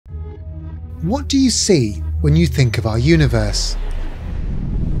What do you see when you think of our universe?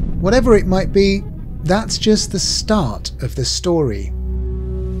 Whatever it might be, that's just the start of the story.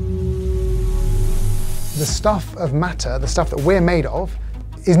 The stuff of matter, the stuff that we're made of,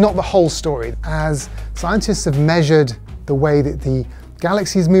 is not the whole story. As scientists have measured the way that the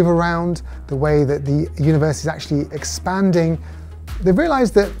galaxies move around, the way that the universe is actually expanding, they've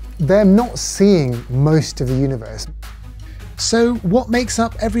realized that they're not seeing most of the universe. So what makes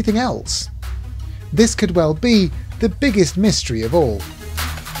up everything else? This could well be the biggest mystery of all.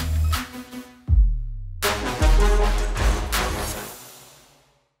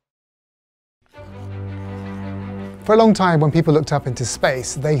 For a long time, when people looked up into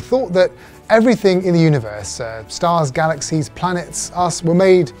space, they thought that everything in the universe, stars, galaxies, planets, us, were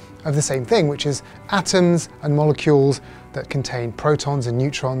made of the same thing, which is atoms and molecules that contain protons and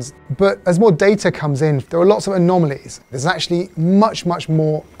neutrons. But as more data comes in, there are lots of anomalies. There's actually much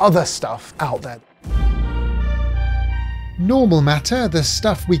more other stuff out there. Normal matter, the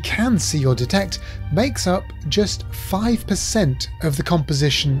stuff we can see or detect, makes up just 5% of the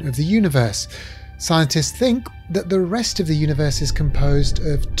composition of the universe. Scientists think that the rest of the universe is composed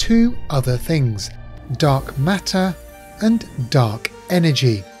of two other things: dark matter and dark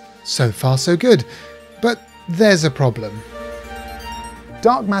energy. So far so good, but there's a problem.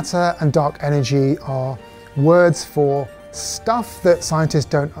 Dark matter and dark energy are words for stuff that scientists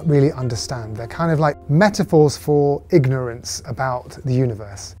don't really understand. They're kind of like metaphors for ignorance about the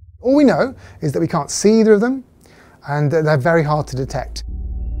universe. All we know is that we can't see either of them, and that they're very hard to detect.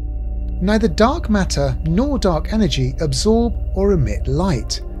 Neither dark matter nor dark energy absorb or emit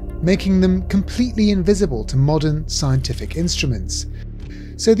light, making them completely invisible to modern scientific instruments.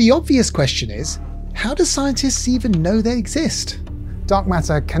 So the obvious question is, how do scientists even know they exist? Dark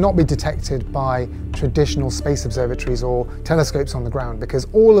matter cannot be detected by traditional space observatories or telescopes on the ground, because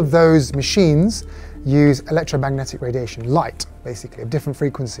all of those machines use electromagnetic radiation, light basically, of different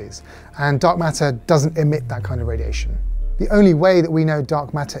frequencies, and dark matter doesn't emit that kind of radiation. The only way that we know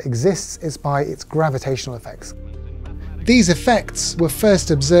dark matter exists is by its gravitational effects. These effects were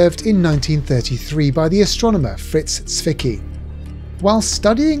first observed in 1933 by the astronomer Fritz Zwicky. While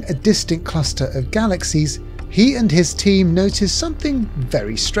studying a distant cluster of galaxies, he and his team noticed something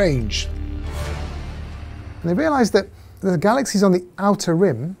very strange. And they realized that the galaxies on the outer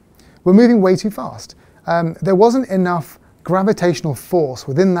rim were moving way too fast. There wasn't enough gravitational force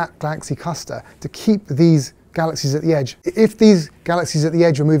within that galaxy cluster to keep these galaxies at the edge. If these galaxies at the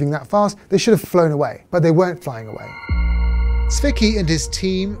edge were moving that fast, they should have flown away, but they weren't flying away. Zwicky and his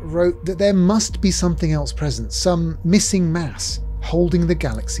team wrote that there must be something else present, some missing mass holding the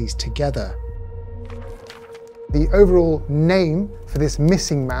galaxies together. The overall name for this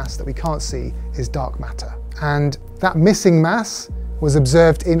missing mass that we can't see is dark matter. And that missing mass was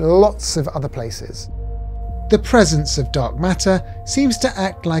observed in lots of other places. The presence of dark matter seems to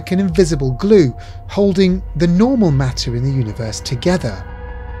act like an invisible glue, holding the normal matter in the universe together.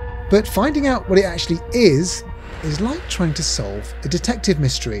 But finding out what it actually is like trying to solve a detective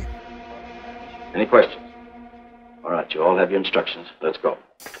mystery. Any questions? All right, you all have your instructions. Let's go.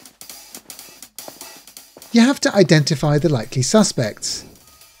 You have to identify the likely suspects.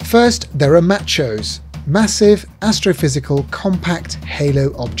 First, there are machos, massive, astrophysical, compact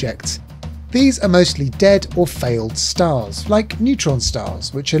halo objects. These are mostly dead or failed stars, like neutron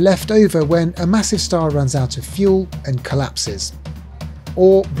stars, which are left over when a massive star runs out of fuel and collapses.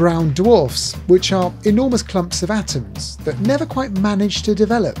 Or brown dwarfs, which are enormous clumps of atoms that never quite manage to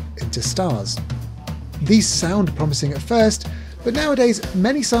develop into stars. These sound promising at first, but nowadays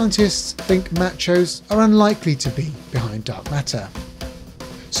many scientists think machos are unlikely to be behind dark matter.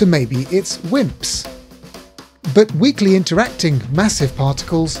 So maybe it's WIMPs. But weakly interacting massive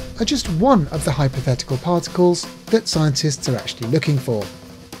particles are just one of the hypothetical particles that scientists are actually looking for.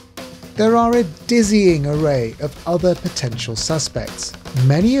 There are a dizzying array of other potential suspects,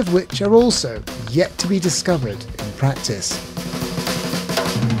 many of which are also yet to be discovered in practice.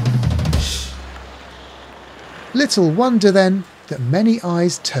 Little wonder then that many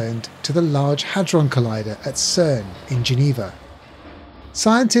eyes turned to the Large Hadron Collider at CERN in Geneva.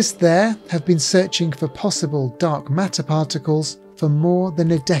 Scientists there have been searching for possible dark matter particles for more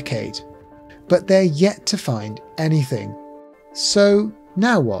than a decade, but they're yet to find anything. So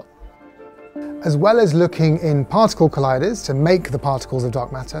now what? As well as looking in particle colliders to make the particles of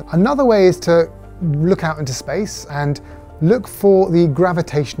dark matter, another way is to look out into space and look for the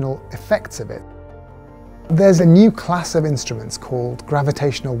gravitational effects of it. There's a new class of instruments called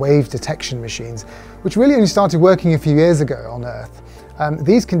gravitational wave detection machines, which really only started working a few years ago on Earth.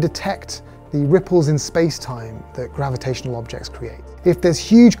 These can detect the ripples in space-time that gravitational objects create. If there's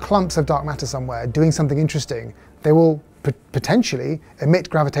huge clumps of dark matter somewhere doing something interesting, they will potentially emit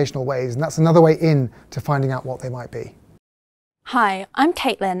gravitational waves, and that's another way in to finding out what they might be. Hi, I'm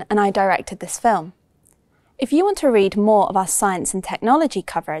Caitlin and I directed this film. If you want to read more of our science and technology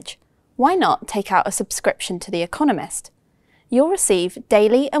coverage, why not take out a subscription to The Economist? You'll receive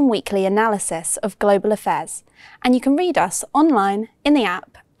daily and weekly analysis of global affairs, and you can read us online, in the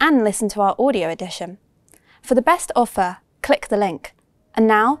app, and listen to our audio edition. For the best offer, click the link. And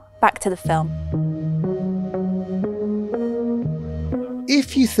now, back to the film.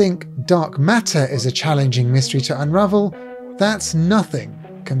 If you think dark matter is a challenging mystery to unravel, that's nothing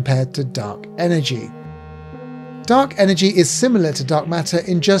compared to dark energy. Dark energy is similar to dark matter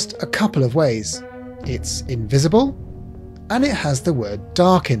in just a couple of ways. It's invisible, and it has the word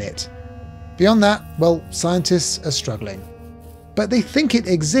dark in it. Beyond that, well, scientists are struggling. But they think it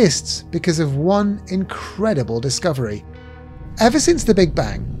exists because of one incredible discovery. Ever since the Big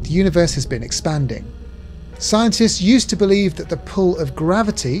Bang, the universe has been expanding. Scientists used to believe that the pull of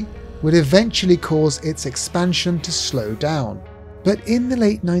gravity would eventually cause its expansion to slow down. But in the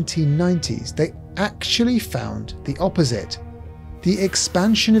late 1990s, they actually found the opposite. The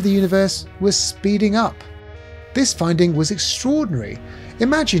expansion of the universe was speeding up. This finding was extraordinary.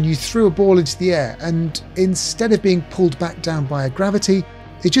 Imagine you threw a ball into the air and instead of being pulled back down by a gravity,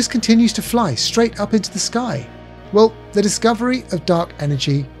 it just continues to fly straight up into the sky. Well, the discovery of dark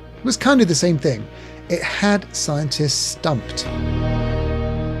energy was kind of the same thing. It had scientists stumped.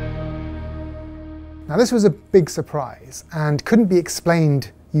 Now this was a big surprise and couldn't be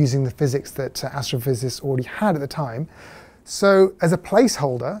explained using the physics that astrophysicists already had at the time. So as a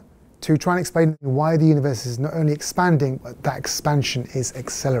placeholder to try and explain why the universe is not only expanding, but that expansion is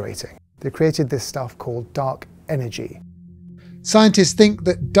accelerating, they created this stuff called dark energy. Scientists think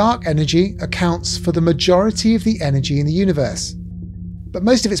that dark energy accounts for the majority of the energy in the universe, but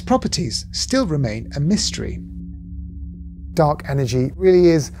most of its properties still remain a mystery. Dark energy really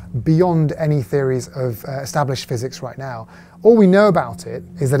is beyond any theories of established physics right now. All we know about it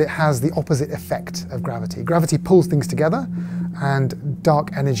is that it has the opposite effect of gravity. Gravity pulls things together and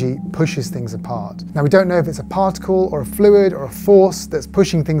dark energy pushes things apart. Now we don't know if it's a particle or a fluid or a force that's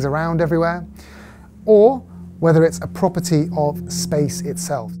pushing things around everywhere, or whether it's a property of space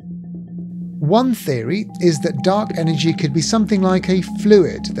itself. One theory is that dark energy could be something like a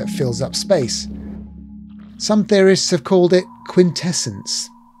fluid that fills up space. Some theorists have called it quintessence.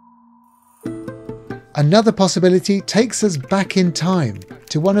 Another possibility takes us back in time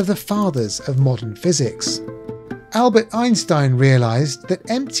to one of the fathers of modern physics. Albert Einstein realised that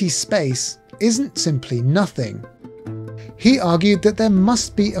empty space isn't simply nothing. He argued that there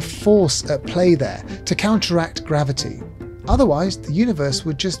must be a force at play there to counteract gravity. Otherwise, the universe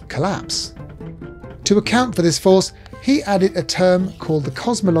would just collapse. To account for this force, he added a term called the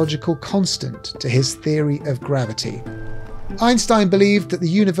cosmological constant to his theory of gravity. Einstein believed that the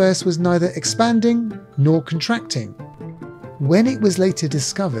universe was neither expanding nor contracting. When it was later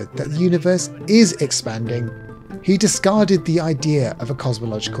discovered that the universe is expanding, he discarded the idea of a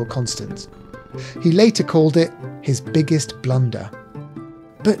cosmological constant. He later called it his biggest blunder.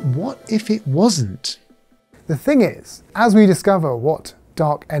 But what if it wasn't? The thing is, as we discover what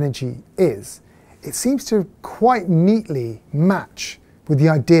dark energy is, it seems to quite neatly match with the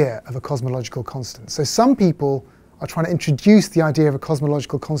idea of a cosmological constant. So some people are trying to introduce the idea of a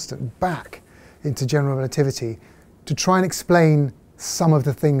cosmological constant back into general relativity to try and explain some of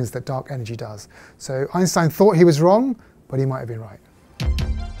the things that dark energy does. So Einstein thought he was wrong, but he might have been right.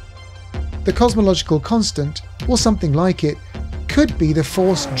 The cosmological constant, or something like it, could be the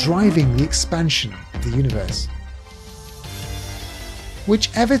force driving the expansion of the universe.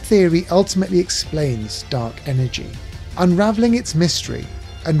 Whichever theory ultimately explains dark energy, unravelling its mystery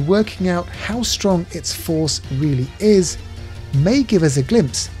and working out how strong its force really is may give us a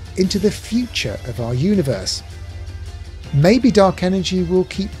glimpse into the future of our universe. Maybe dark energy will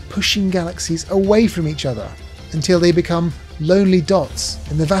keep pushing galaxies away from each other until they become lonely dots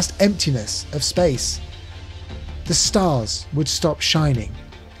in the vast emptiness of space. The stars would stop shining,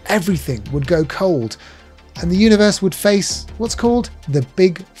 everything would go cold, and the universe would face what's called the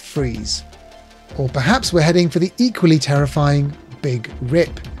Big Freeze. Or perhaps we're heading for the equally terrifying Big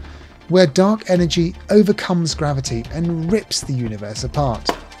Rip, where dark energy overcomes gravity and rips the universe apart.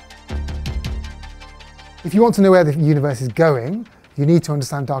 If you want to know where the universe is going, you need to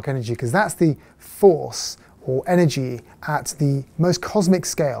understand dark energy, because that's the force or energy at the most cosmic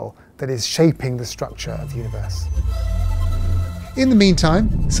scale that is shaping the structure of the universe. In the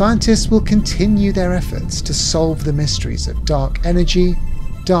meantime, scientists will continue their efforts to solve the mysteries of dark energy,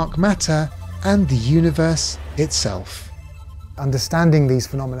 dark matter, and the universe itself. Understanding these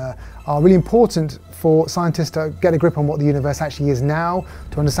phenomena are really important for scientists to get a grip on what the universe actually is now,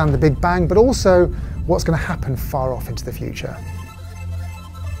 to understand the Big Bang, but also what's going to happen far off into the future.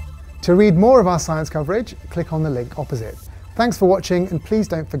 To read more of our science coverage, click on the link opposite. Thanks for watching, and please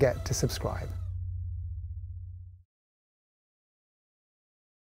don't forget to subscribe.